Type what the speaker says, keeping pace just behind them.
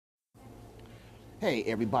Hey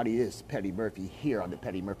everybody, this is Petty Murphy here on the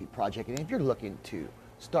Petty Murphy Project. And if you're looking to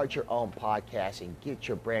start your own podcast and get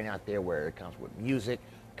your brand out there, where it comes with music,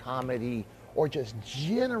 comedy, or just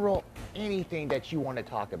general anything that you want to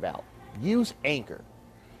talk about, use Anchor.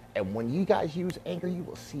 And when you guys use Anchor, you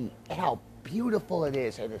will see how beautiful it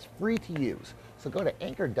is, and it's free to use. So go to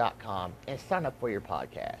anchor.com and sign up for your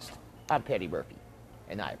podcast. I'm Petty Murphy,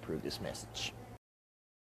 and I approve this message.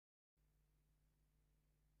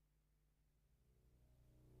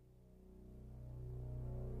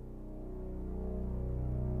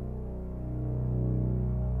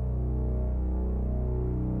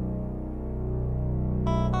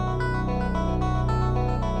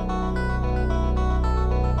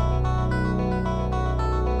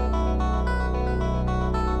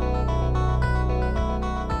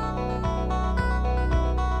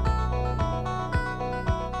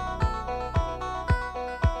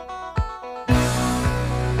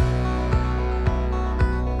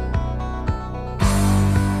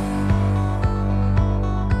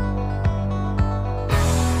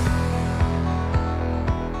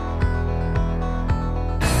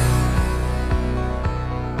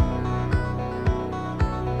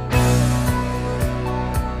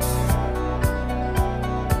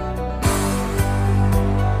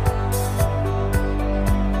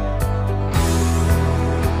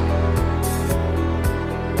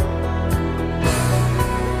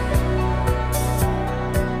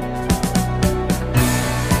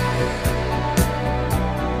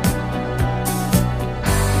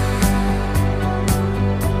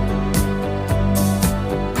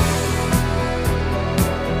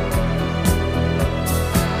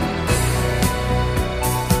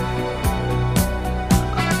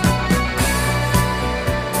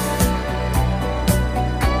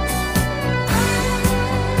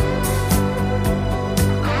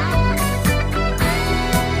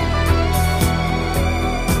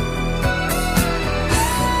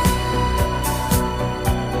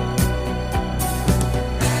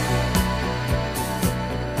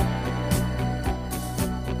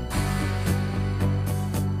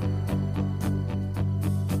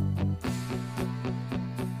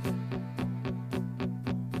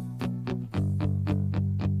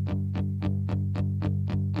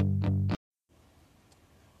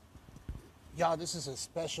 Y'all, this is a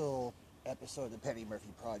special episode of the Petty Murphy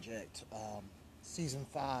Project. Season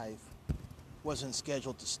 5 wasn't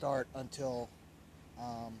scheduled to start until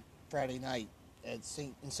Friday night in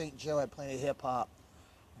St. Joe at Planet Hip Hop.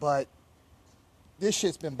 But this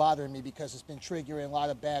shit's been bothering me because it's been triggering a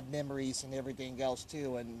lot of bad memories and everything else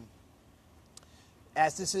too. And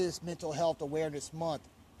as this is Mental Health Awareness Month,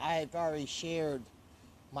 I've already shared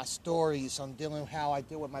my stories on dealing with how I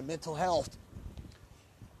deal with my mental health.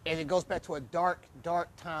 And it goes back to a dark, dark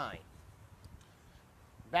time.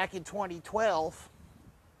 Back in 2012,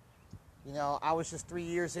 I was just 3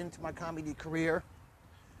 years into my comedy career.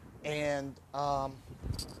 And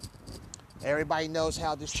everybody knows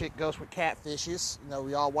how this shit goes with catfishes.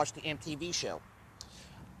 We all watch the MTV show.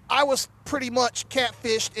 I was pretty much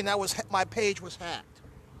catfished, and my page was hacked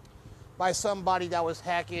by somebody that was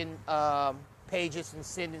hacking pages and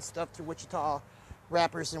sending stuff to Wichita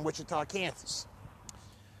rappers in Wichita, Kansas.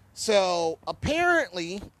 So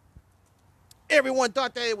apparently, everyone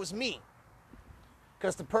thought that it was me,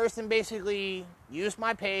 because the person basically used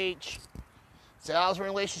my page, said I was in a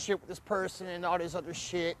relationship with this person and all this other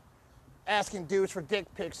shit, asking dudes for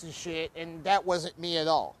dick pics and shit, and that wasn't me at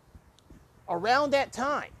all. Around that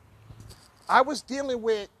time, I was dealing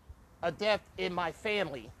with a death in my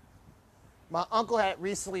family. My uncle had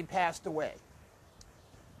recently passed away,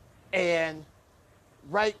 and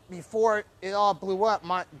right before it all blew up,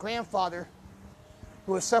 my grandfather,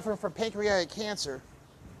 who was suffering from pancreatic cancer,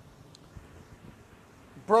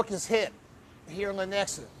 broke his hip here in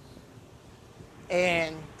Lenexa.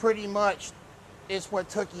 And pretty much is what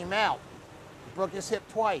took him out. Broke his hip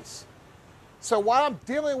twice. So while I'm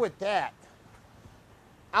dealing with that,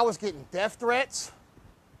 I was getting death threats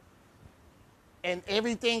and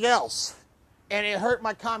everything else. And it hurt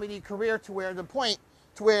my comedy career to the point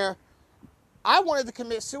where I wanted to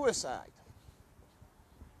commit suicide.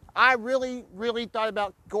 I really, really thought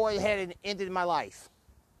about going ahead and ending my life.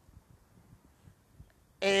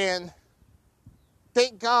 And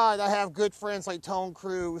thank God I have good friends like Tone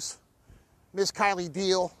Cruz, Miss Kylie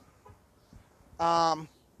Deal,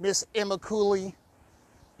 Miss Emma Cooley,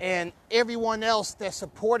 and everyone else that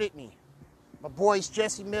supported me. My boys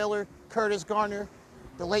Jesse Miller, Curtis Garner,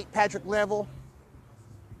 the late Patrick Level.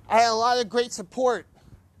 I had a lot of great support,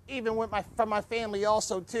 even from my family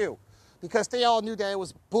also too, because they all knew that it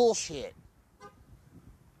was bullshit.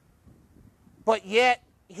 But yet,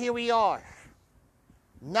 here we are.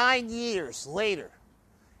 9 years later,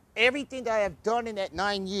 everything that I have done in that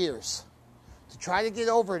 9 years to try to get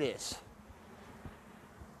over this,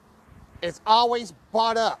 it's always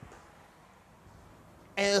brought up.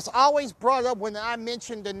 And it's always brought up when I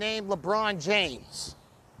mention the name LeBron James.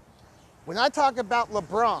 When I talk about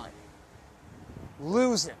LeBron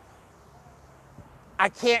losing, I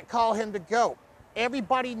can't call him the GOAT.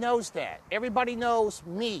 Everybody knows that. Everybody knows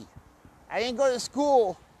me. I didn't go to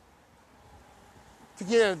school to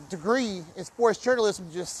get a degree in sports journalism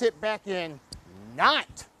to just sit back and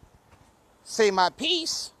not say my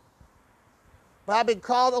piece. But I've been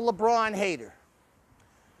called a LeBron hater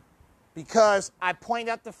because I point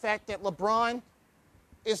out the fact that LeBron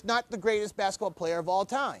is not the greatest basketball player of all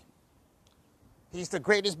time. He's the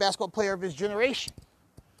greatest basketball player of his generation.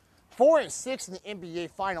 4 and 6 in the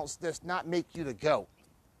NBA Finals does not make you the GOAT.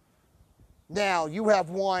 Now, you have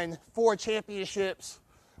won 4 championships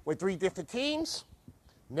with 3 different teams.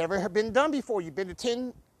 Never have been done before. You've been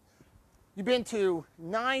to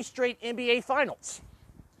 9 straight NBA Finals.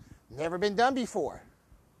 Never been done before.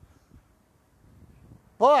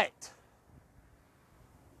 But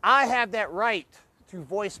I have that right to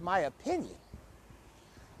voice my opinion.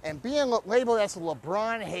 And being labeled as a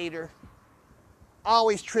LeBron hater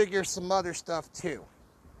always triggers some other stuff too.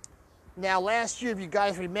 Now, last year, if you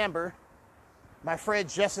guys remember, my friend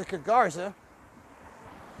Jessica Garza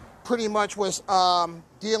pretty much was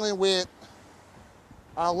dealing with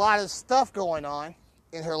a lot of stuff going on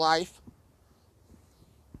in her life.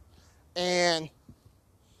 And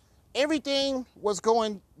everything was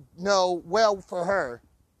going well for her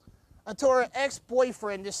until her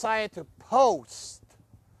ex-boyfriend decided to post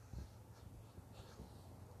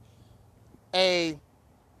a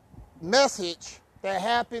message that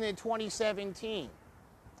happened in 2017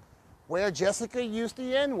 where Jessica used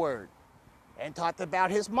the N-word and talked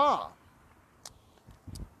about his mom.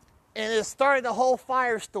 And it started a whole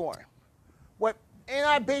firestorm. And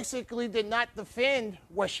I basically did not defend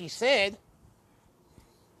what she said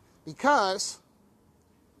because,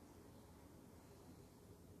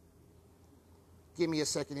 give me a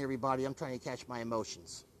second, everybody, I'm trying to catch my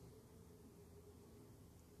emotions.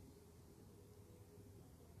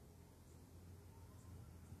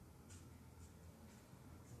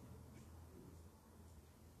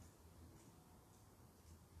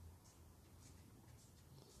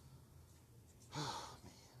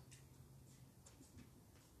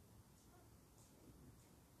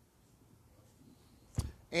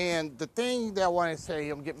 And the thing that I want to say,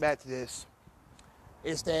 I'm getting back to this,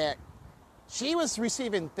 is that she was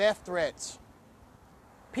receiving death threats.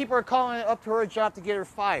 People are calling up to her job to get her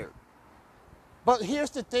fired. But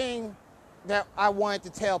here's the thing that I wanted to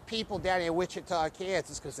tell people down in Wichita,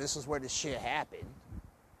 Kansas, because this is where this shit happened.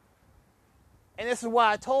 And this is what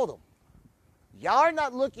I told them. Y'all are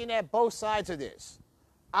not looking at both sides of this.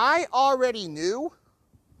 I already knew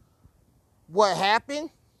what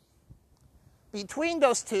happened between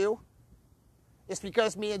those two. It's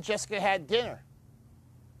because me and Jessica had dinner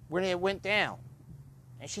when it went down.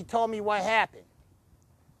 And she told me what happened.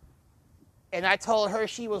 And I told her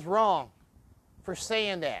she was wrong for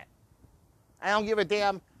saying that. I don't give a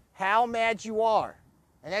damn how mad you are.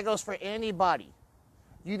 And that goes for anybody.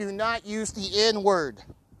 You do not use the N-word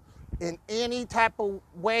in any type of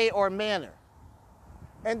way or manner.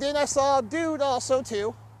 And then I saw a dude also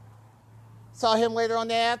too. Saw him later on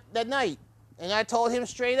that night. And I told him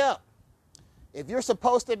straight up, if you're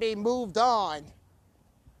supposed to be moved on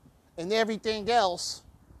and everything else,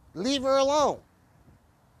 leave her alone.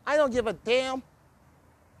 I don't give a damn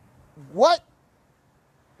what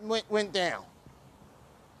went down.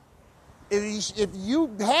 If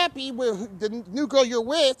you happy with the new girl you're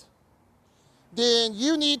with, then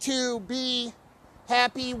you need to be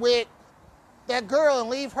happy with that girl and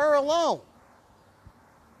leave her alone.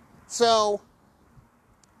 So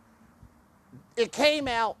it came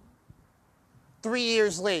out 3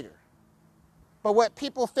 years later. But what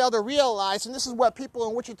people fail to realize, and this is what people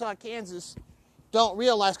in Wichita, Kansas don't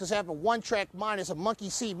realize because they have a one-track mind, it's a monkey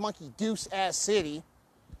see, monkey deuce ass city,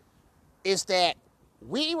 is that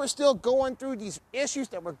we were still going through these issues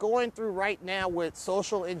that we're going through right now with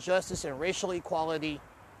social injustice and racial equality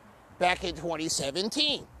back in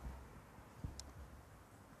 2017.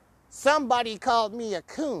 Somebody called me a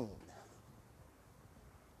coon.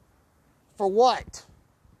 For what?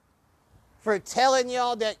 For telling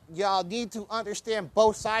y'all that y'all need to understand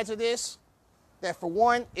both sides of this? That for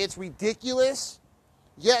one, it's ridiculous.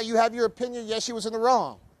 Yeah, you have your opinion. Yes, she was in the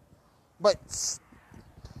wrong. But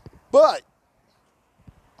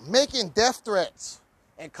making death threats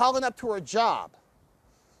and calling up to her job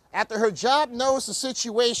After her job knows the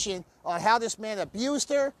situation on how this man abused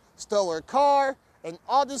her, stole her car, and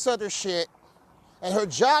all this other shit, and her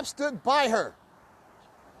job stood by her.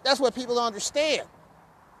 That's what people don't understand.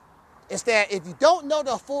 It's that if you don't know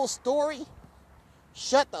the full story,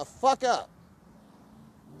 shut the fuck up.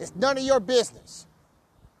 It's none of your business.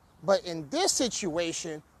 But in this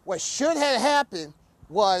situation, what should have happened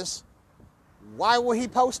was, why would he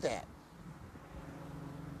post that?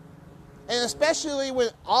 And especially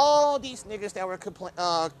with all these niggas that were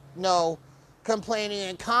complaining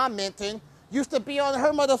and commenting, used to be on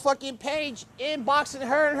her motherfucking page, inboxing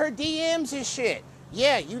her and her DMs and shit.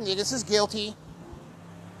 Yeah, you niggas is guilty.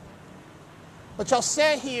 But y'all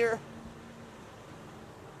sat here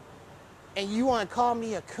and you want to call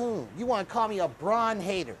me a coon. You want to call me a Bron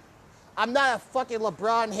hater. I'm not a fucking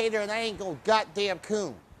LeBron hater and I ain't no goddamn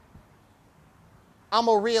coon. I'm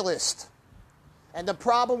a realist. And the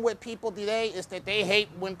problem with people today is that they hate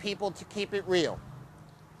when people to keep it real.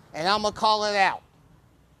 And I'm going to call it out.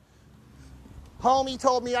 Homie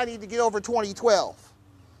told me I need to get over 2012.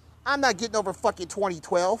 I'm not getting over fucking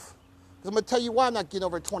 2012. I'm going to tell you why I'm not getting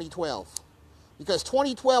over 2012. Because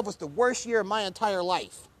 2012 was the worst year of my entire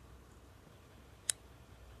life.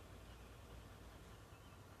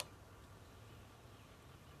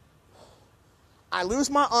 I lose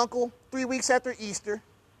my uncle 3 weeks after Easter.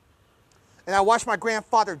 And I watched my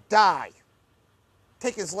grandfather die.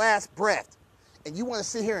 Take his last breath. And you want to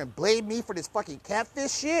sit here and blame me for this fucking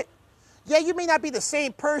catfish shit? Yeah, you may not be the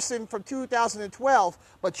same person from 2012,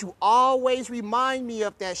 but you always remind me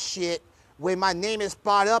of that shit when my name is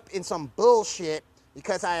brought up in some bullshit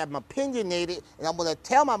because I am opinionated and I'm going to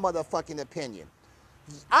tell my motherfucking opinion.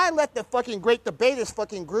 I let the fucking Great Debaters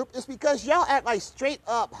fucking group is because y'all act like straight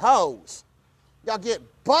up hoes. Y'all get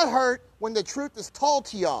butthurt when the truth is told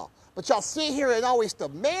to y'all. But y'all sit here and always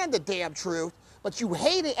demand the damn truth, but you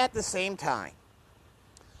hate it at the same time.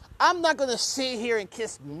 I'm not going to sit here and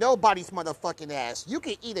kiss nobody's motherfucking ass. You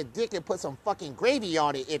can eat a dick and put some fucking gravy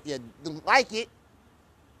on it if you like it.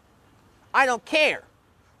 I don't care.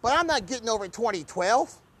 But I'm not getting over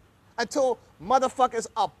 2012 until motherfuckers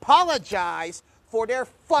apologize for their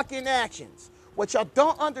fucking actions. What y'all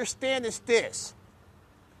don't understand is this.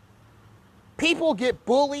 People get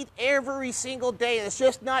bullied every single day, and it's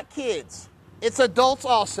just not kids. It's adults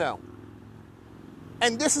also.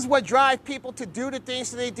 And this is what drives people to do the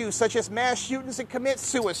things that they do, such as mass shootings and commit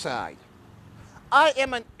suicide. I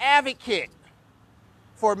am an advocate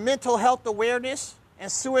for mental health awareness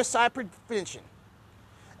and suicide prevention.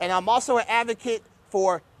 And I'm also an advocate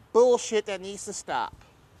for bullshit that needs to stop.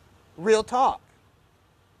 Real talk.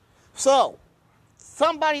 So,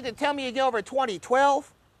 somebody to tell me to get over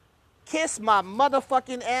 2012, kiss my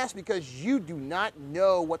motherfucking ass because you do not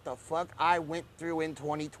know what the fuck I went through in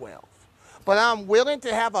 2012. But I'm willing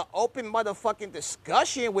to have an open motherfucking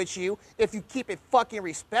discussion with you if you keep it fucking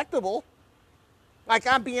respectable. Like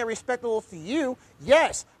I'm being respectable to you.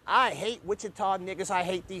 Yes, I hate Wichita niggas. I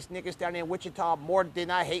hate these niggas down in Wichita more than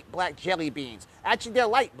I hate black jelly beans. Actually, they're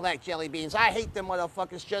like black jelly beans. I hate them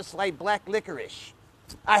motherfuckers just like black licorice.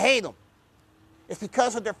 I hate them. It's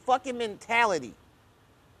because of their fucking mentality.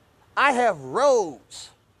 I have rose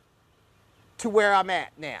to where I'm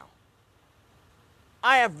at now.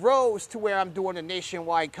 I have rose to where I'm doing a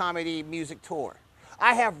nationwide comedy music tour.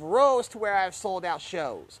 I have rose to where I've sold out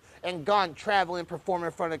shows and gone traveling, performing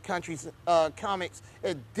in front of countries, comics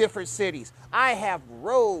in different cities. I have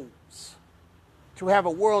rose to have a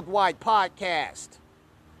worldwide podcast,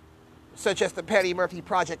 such as the Petty Murphy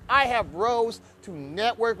Project. I have rose to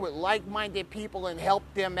network with like-minded people and help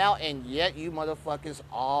them out, and yet you motherfuckers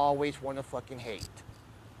always want to fucking hate.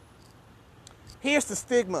 Here's the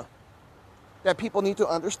stigma that people need to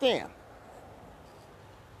understand.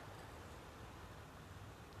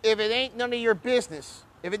 If it ain't none of your business,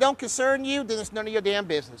 if it don't concern you, then it's none of your damn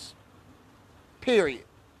business. Period.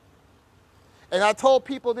 And I told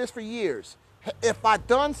people this for years. If I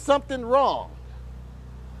done something wrong,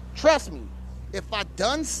 trust me, if I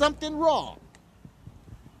done something wrong,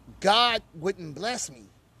 God wouldn't bless me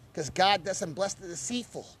because God doesn't bless the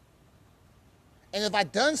deceitful. And if I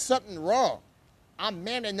done something wrong, I'm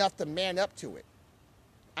man enough to man up to it.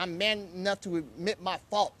 I'm man enough to admit my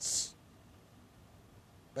faults.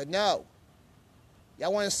 But no.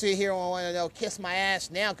 Y'all want to sit here and want to kiss my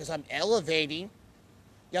ass now because I'm elevating.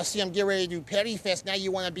 Y'all see I'm getting ready to do Petty Fest. Now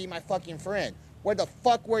you want to be my fucking friend. Where the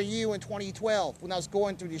fuck were you in 2012 when I was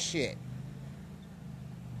going through this shit?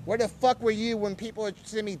 Where the fuck were you when people were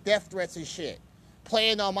sending me death threats and shit?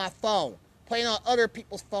 Playing on my phone. Playing on other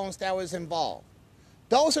people's phones that was involved.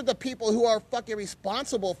 Those are the people who are fucking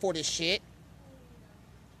responsible for this shit.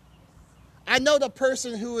 I know the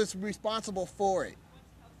person who is responsible for it.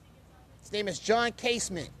 His name is John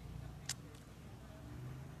Casement.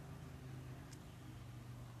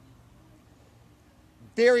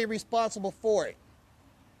 Very responsible for it.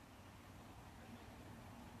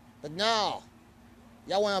 But no,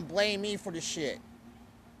 y'all want to blame me for the shit.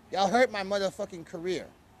 Y'all hurt my motherfucking career.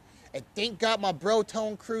 And thank God my bro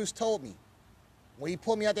Tone Cruz told me, when he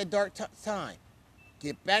pulled me out that dark time,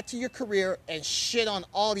 get back to your career and shit on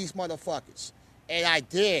all these motherfuckers. And I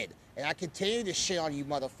did. And I continue to shit on you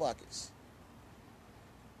motherfuckers.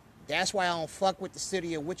 That's why I don't fuck with the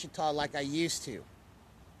city of Wichita like I used to.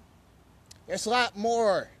 There's a lot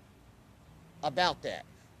more about that.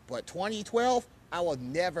 But 2012, I will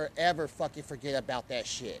never, ever fucking forget about that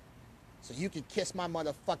shit. So you can kiss my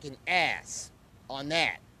motherfucking ass on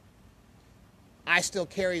that. I still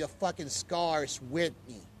carry the fucking scars with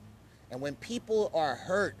me. And when people are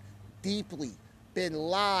hurt deeply, been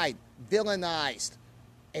lied, villainized,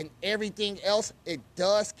 and everything else, it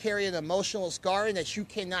does carry an emotional scarring that you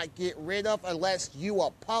cannot get rid of unless you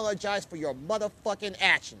apologize for your motherfucking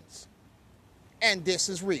actions. And this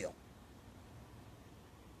is real.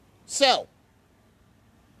 So,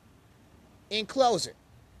 in closing,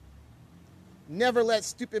 never let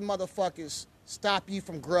stupid motherfuckers stop you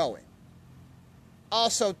from growing.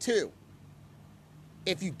 Also, too,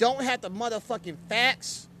 if you don't have the motherfucking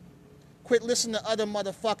facts, quit listening to other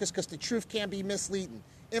motherfuckers because the truth can be misleading.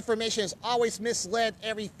 Information is always misled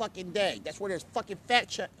every fucking day. That's where there's fucking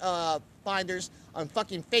fact finders on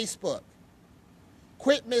fucking Facebook.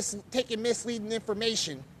 Quit taking misleading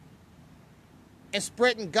information and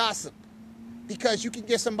spreading gossip because you can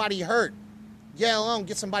get somebody hurt, let alone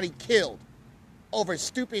get somebody killed over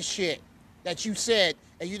stupid shit that you said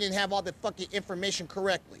and you didn't have all the fucking information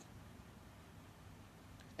correctly.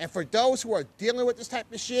 And for those who are dealing with this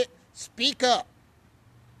type of shit, speak up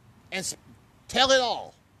and tell it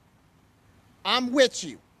all. I'm with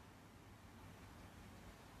you.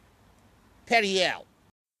 Petty out.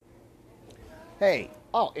 Hey,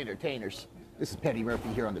 all entertainers. This is Petty Murphy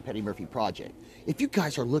here on the Petty Murphy Project. If you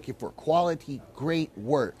guys are looking for quality, great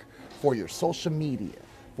work for your social media,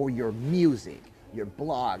 for your music, your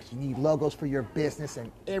blogs, you need logos for your business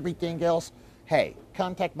and everything else, hey,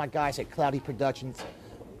 contact my guys at Cloudy Productions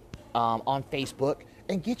on Facebook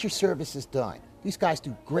and get your services done. These guys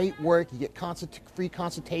do great work. You get free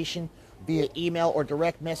consultation via email or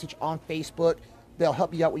direct message on Facebook. They'll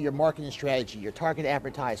help you out with your marketing strategy, your target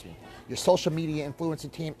advertising, your social media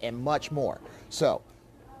influencer team, and much more. So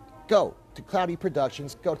go to Cloudy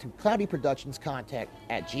Productions, go to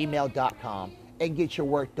cloudyproductionscontact@gmail.com and get your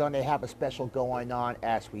work done. They have a special going on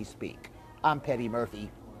as we speak. I'm Petty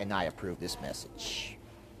Murphy, and I approve this message.